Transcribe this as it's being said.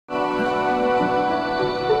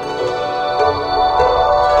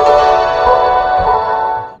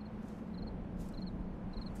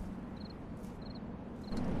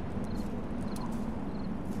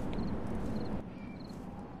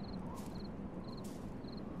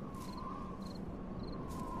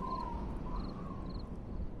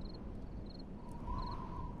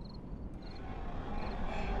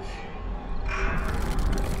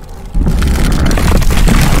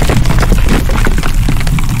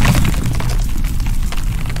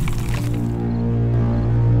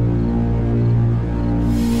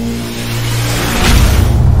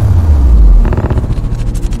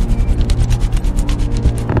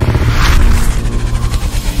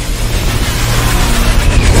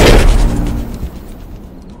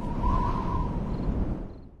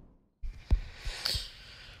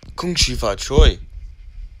恭喜发财,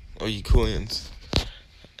 all you coins.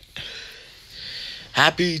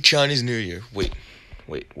 Happy Chinese New Year. Wait.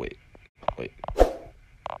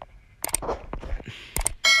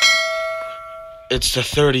 It's the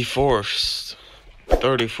 31st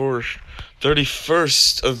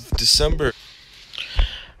of December.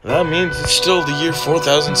 That means it's still the year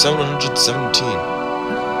 4717.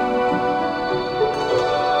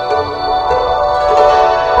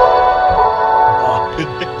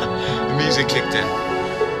 The music kicked in.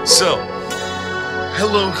 So,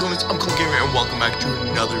 hello, coolers. I'm CoolGamer, and welcome back to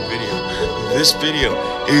another video. This video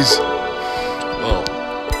is, well,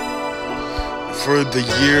 for the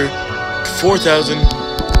year 4718.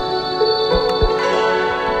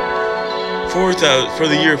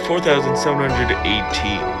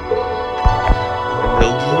 The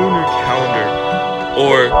lunar calendar,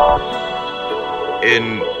 or in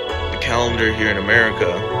the calendar here in America,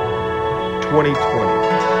 2020.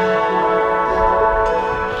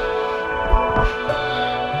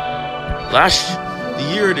 The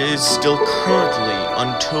year it is still currently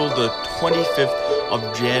until the 25th of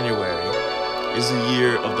January is the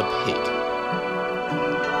year of the pig.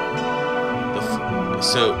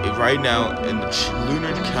 So right now in the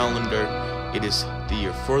lunar calendar, it is the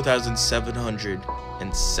year 4717.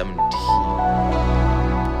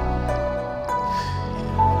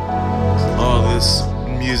 Oh, this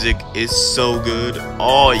music is so good.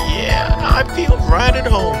 Oh yeah, I feel right at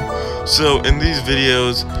home. So in these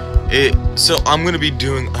videos, I'm gonna be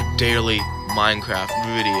doing a daily Minecraft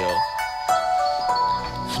video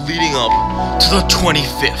leading up to the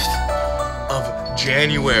 25th of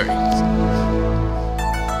January.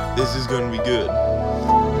 This is gonna be good.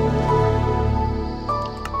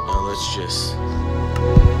 Now let's just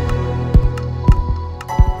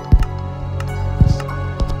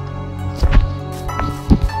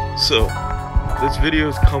so this video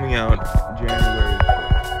is coming out January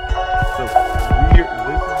 1st. So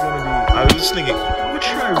this is gonna be. I was thinking, what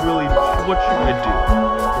should I do?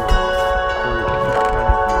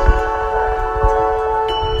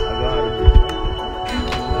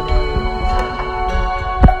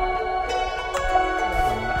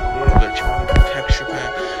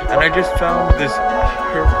 And I just found this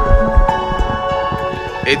purple.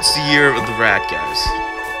 It's the year of the rat, guys.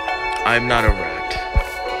 I'm not a rat.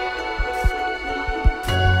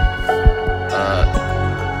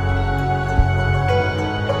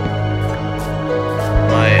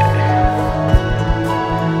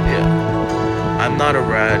 I'm not a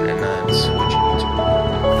rat, and that's what you need to do.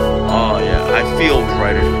 Oh yeah, I feel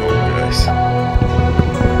right at home, guys.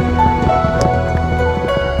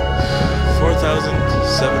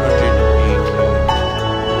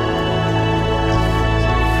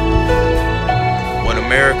 4718. When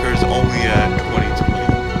America's only at 2020.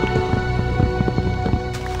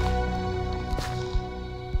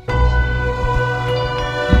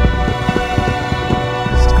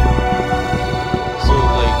 So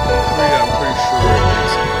like Korea, I'm pretty sure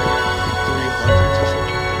it's 300s or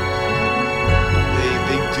something. They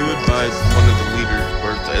do it by one of the leaders'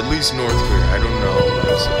 birthday. At least North Korea. I don't know.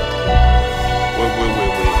 Wait.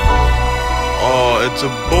 Oh, it's a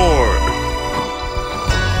boar.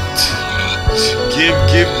 Give.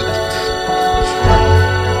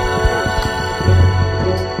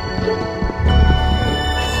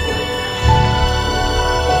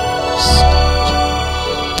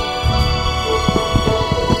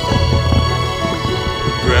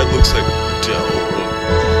 Bread looks like dough.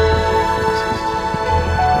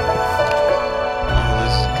 Oh,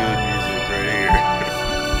 this is good music right here.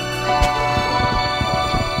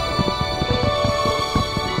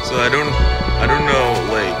 So I don't know,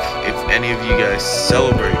 like, if any of you guys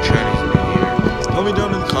celebrate Chinese New Year. Tell me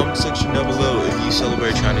down in the comment section down below if you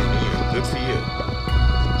celebrate Chinese New Year. Good for you.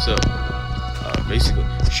 So, basically,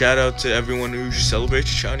 shout out to everyone who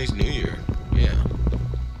celebrates Chinese New Year. Yeah.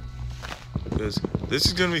 Because this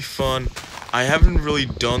is gonna be fun. I haven't really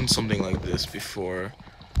done something like this before.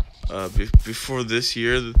 Before this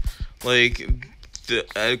year, like,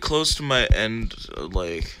 close to my end,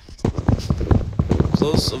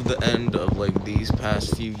 close of the end of like these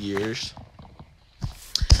past few years,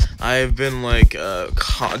 I've been like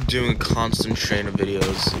doing a constant strain of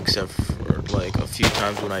videos, except for like a few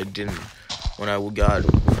times when I got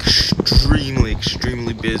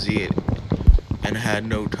extremely busy and had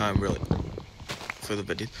no time really for the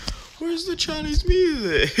videos. Where's the Chinese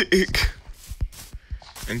music?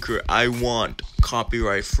 And I want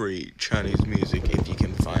copyright-free Chinese music if you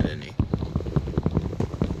can find any.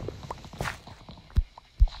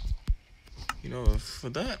 You know, for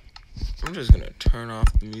that, I'm just gonna turn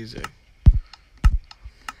off the music.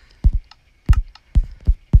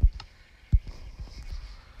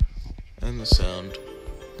 behind the sound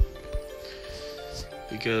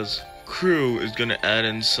because Crew is gonna add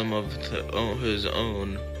in some of his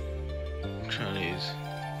own Chinese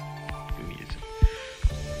music,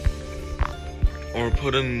 or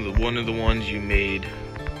put in one of the ones you made.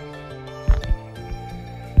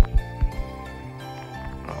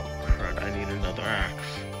 Oh crud! I need another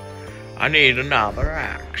axe. I need another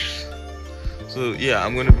axe. So yeah,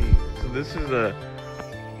 I'm gonna be. So this is a.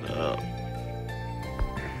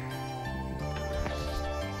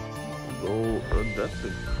 That's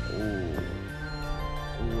a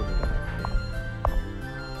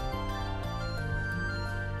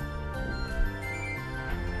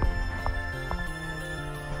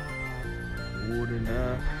wooden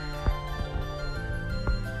axe.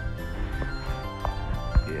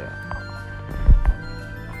 Yeah.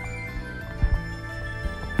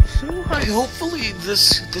 So hopefully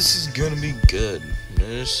this is gonna be good.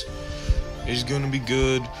 This is gonna be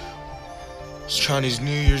good. This Chinese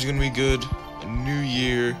New Year is gonna be good. New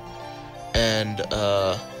Year, and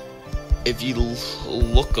if you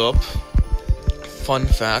look up, fun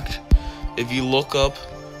fact, if you look up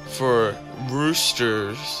for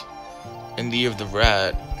roosters in the Year of the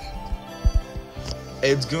Rat,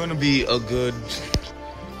 it's going to be a good,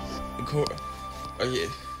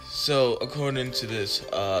 so according to this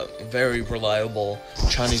very reliable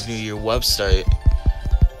Chinese New Year website,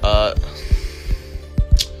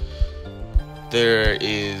 there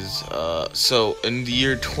is so in the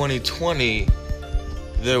year 2020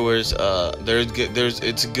 it's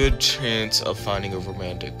a good chance of finding a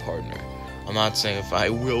romantic partner. I'm not saying if I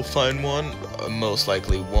will find one, I most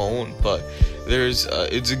likely won't, but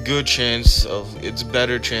it's a good chance it's a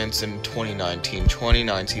better chance in 2019.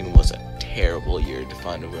 2019 was a terrible year to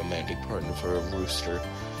find a romantic partner for a rooster,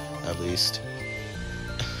 at least.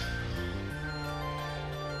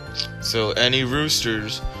 So any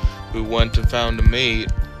roosters who went and found a mate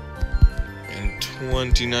in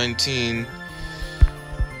 2019,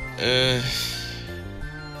 it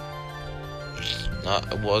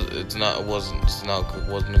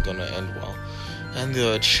wasn't gonna end well. And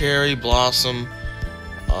the cherry blossom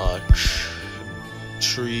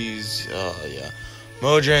trees, yeah.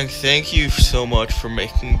 Mojang, thank you so much for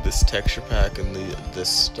making this texture pack and this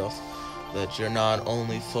stuff, that you're not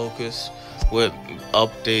only focused with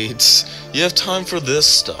updates, you have time for this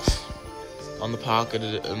stuff on the Pocket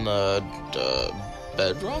in the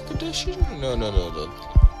Bedrock edition. No.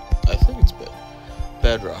 I think it's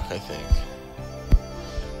Bedrock. I think.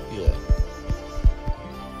 Yeah.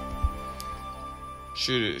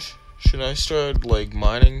 Should I start like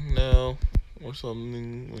mining now or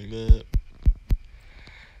something like that?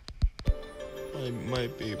 I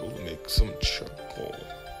might be able to make some charcoal.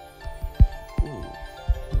 Ooh,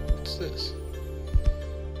 what's this?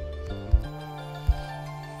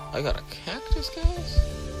 I got a cactus, guys?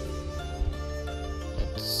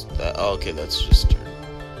 That's that. Oh, okay, that's just dirt.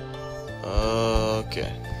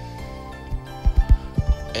 Okay.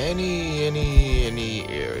 Any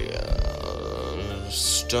area.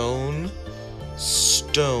 Stone. Is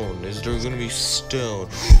there gonna be stone?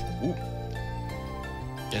 Ooh.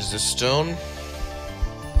 Is this stone?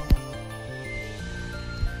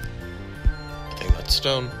 I think that's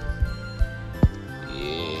stone.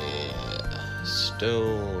 Yeah,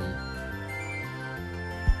 stone.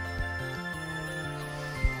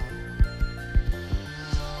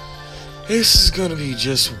 This is gonna be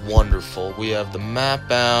just wonderful. We have the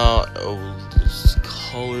map out. Oh, there's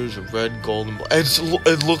colors of red, gold, and black.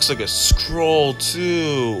 It looks like a scroll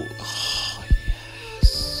too. Oh,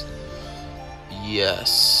 yes.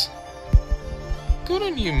 Yes. Good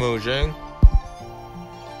on you, Mojang.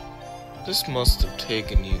 This must have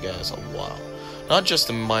taken you guys a while. Not just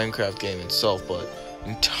the Minecraft game itself, but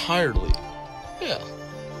entirely. Yeah.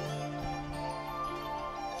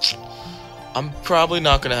 I'm probably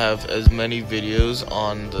not going to have as many videos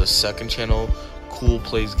on the second channel,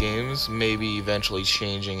 CoolPlayzGames, maybe eventually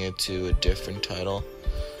changing it to a different title.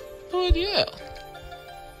 But yeah.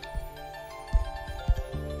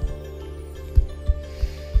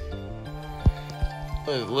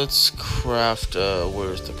 Let's craft,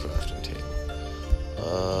 where's the crafting table?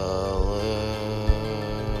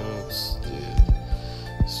 Let's do it.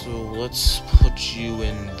 So let's put you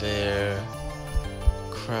in there.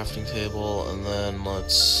 Crafting table, and then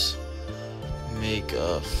let's make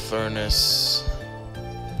a furnace.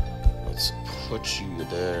 Let's put you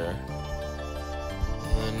there.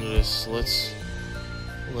 And then just let's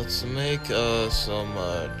make some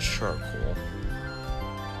charcoal.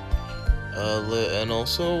 And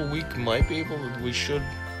also we should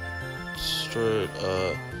start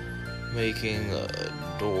making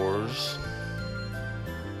doors.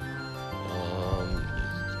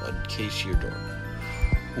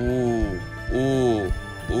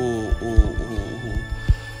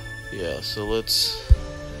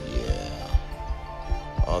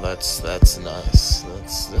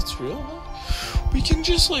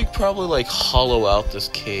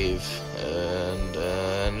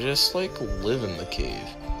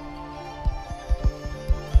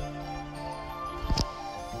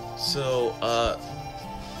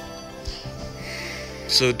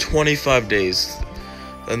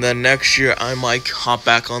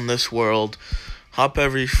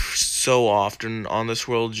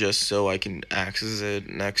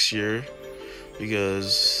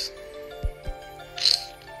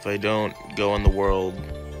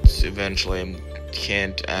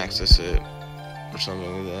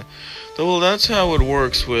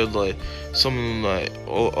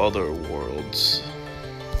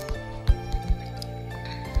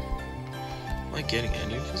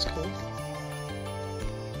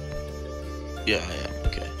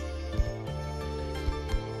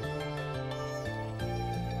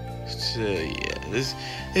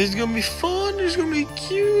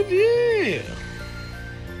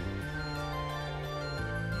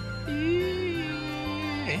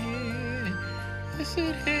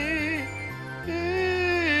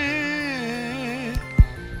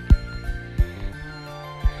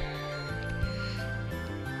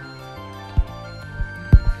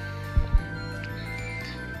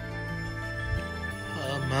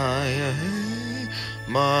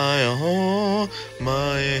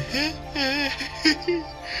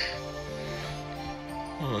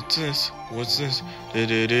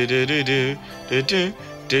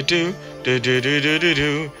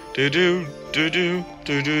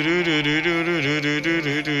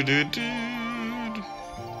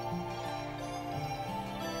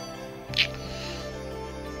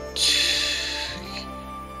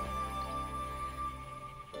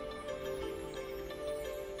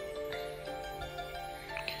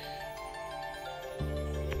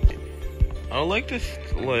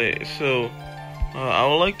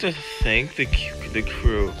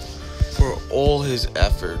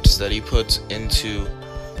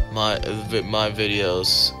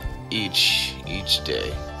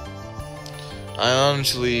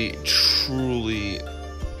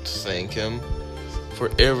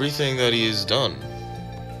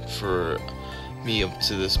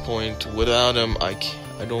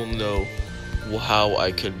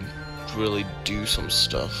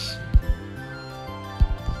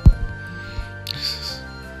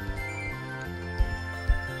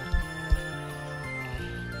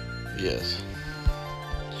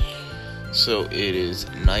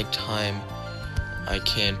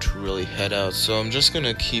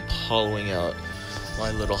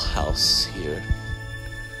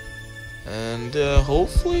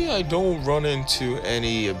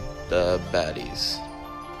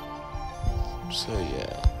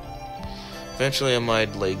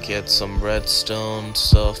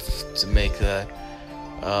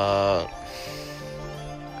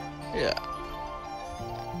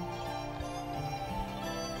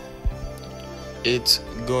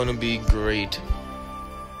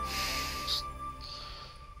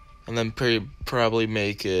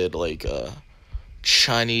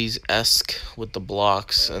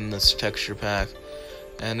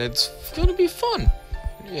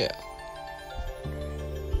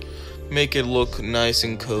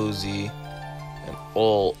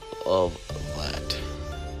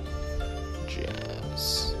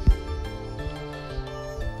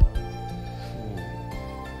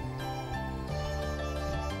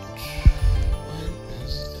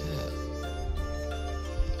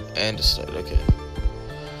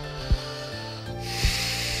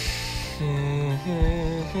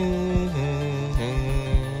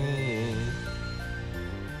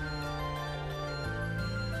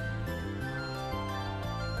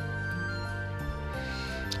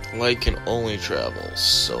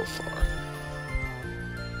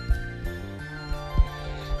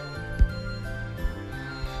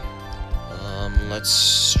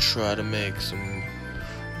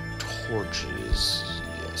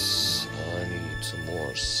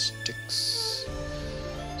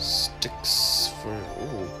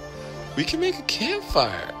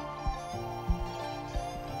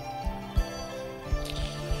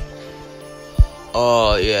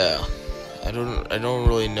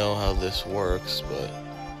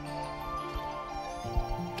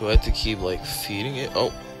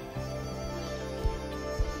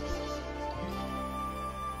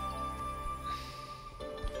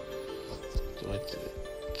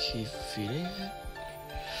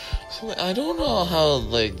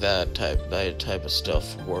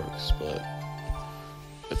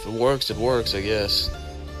 If it works, it works, I guess.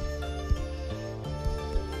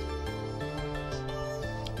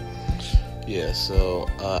 Yeah, so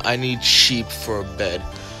I need sheep for a bed.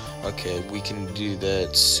 Okay, we can do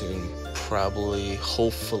that soon. Probably,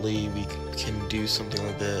 hopefully, we can do something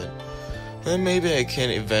like that. Then maybe I can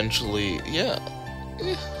eventually, yeah.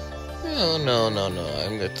 No.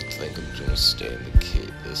 I'm going to think I'm going to stay in the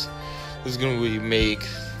cave. This is going to make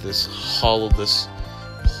this hollow, this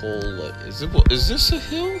hole. Like, is this a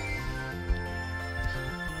hill?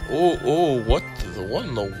 Oh, what in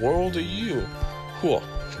the world are you?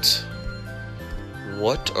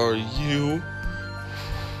 What are you?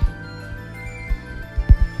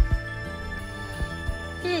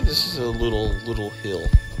 Yeah, this is a little hill.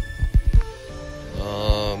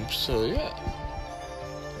 So yeah.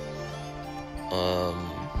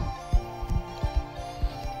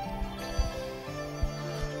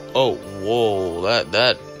 Oh, whoa,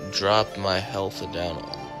 that dropped my health down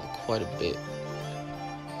quite a bit.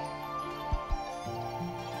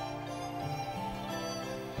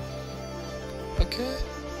 Okay.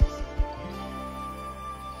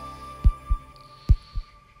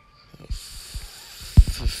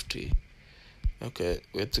 50. Okay,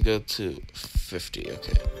 we have to go to 50,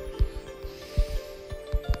 okay.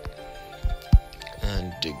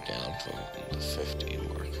 And dig down from the 50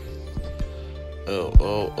 mark.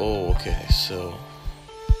 Oh, okay, so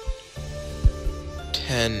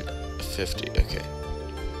 10, 50, okay.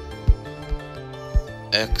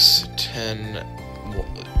 X, 10,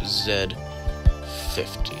 Z,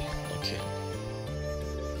 50, okay.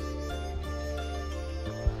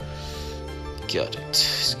 Got it.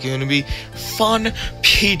 It's gonna be fun,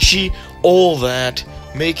 peachy, all that.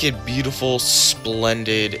 Make it beautiful,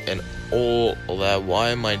 splendid, and all that. Why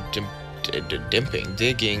am I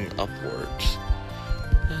digging upwards?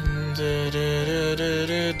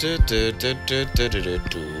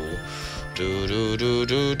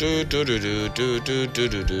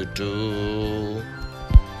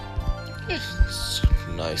 Yes,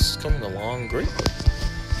 nice, coming along great.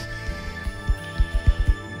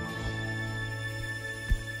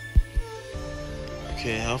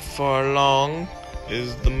 Okay, how far along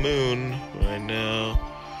is the moon right now?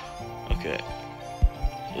 Okay.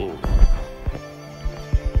 Oh.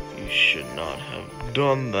 You should not have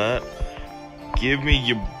done that. Give me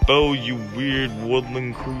your bow, you weird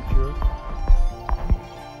woodland creature.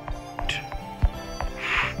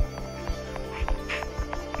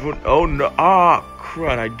 Oh no! Ah,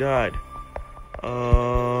 crud! I died.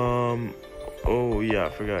 Oh yeah, I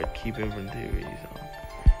forgot. Keep inventories on.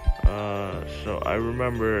 So I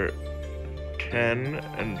remember 10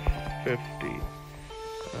 and 50.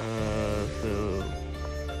 So.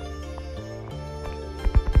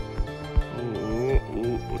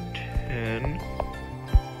 Ooh, 10.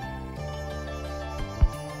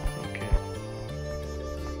 Okay.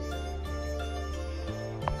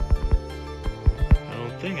 I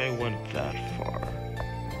don't think I went that far.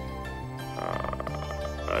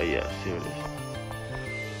 Yes, here it is.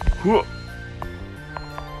 Whoa.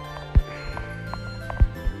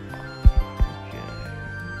 Okay.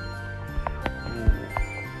 Ooh.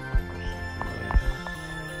 Nice.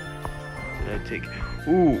 Did I take?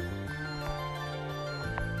 Ooh.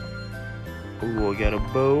 Ooh, I got a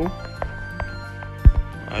bow.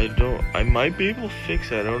 I might be able to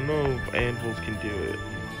fix it. I don't know if anvils can do it.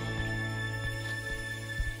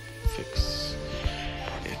 Fix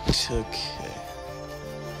it. Okay.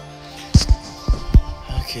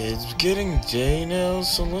 Okay, it's getting day now,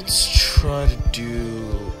 so let's try to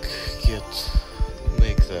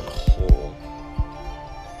make that hole.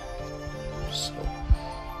 So,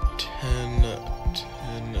 10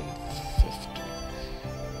 and 50.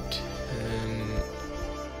 10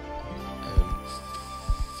 and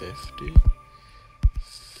 50.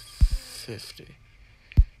 50.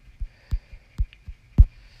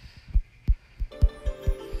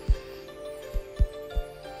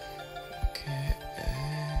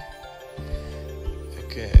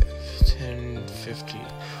 Okay, 10, 50.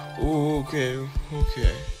 Ooh,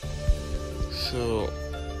 okay. So,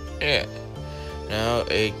 yeah. Now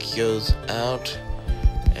it goes out,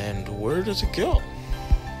 and where does it go?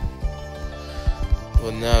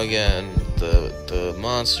 Well, now again, the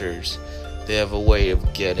monsters, they have a way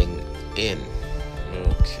of getting in.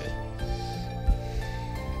 Okay.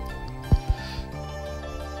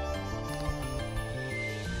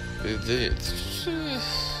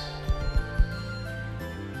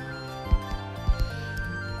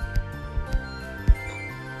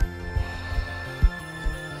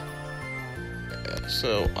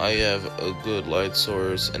 So I have a good light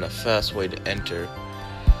source and a fast way to enter.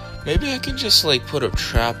 Maybe I can just like put a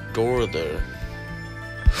trap door there.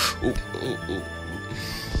 Ooh, ooh, ooh.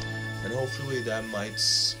 And hopefully that might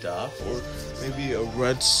stop, or maybe a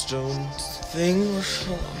redstone thing or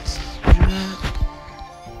something like that.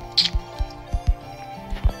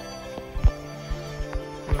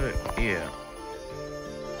 But yeah.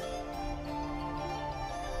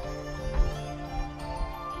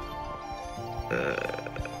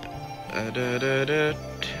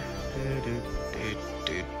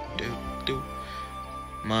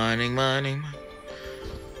 Mining.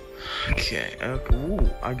 Okay, ooh,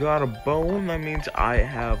 I got a bone. That means I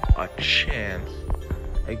have a chance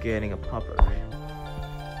at getting a pupper.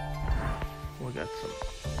 We got some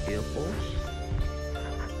apples.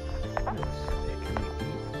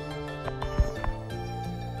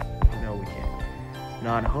 No, we can't.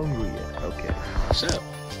 Not hungry yet. Okay, so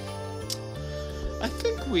I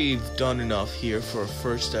think we've done enough here for a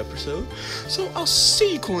first episode. So I'll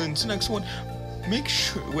see you cool in the next one. Make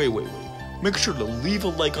sure. Wait. Make sure to leave a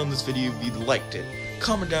like on this video if you liked it.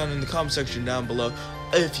 Comment down in the comment section down below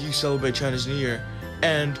if you celebrate Chinese New Year,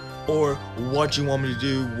 and or what you want me to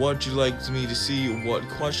do, what you like me to see, what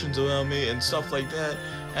questions about me, and stuff like that.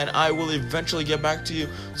 And I will eventually get back to you.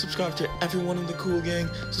 Subscribe to everyone in the Cool Gang.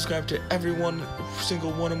 Subscribe to every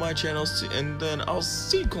single one of my channels. And then I'll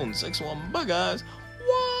see you cool in the next one. Bye, guys.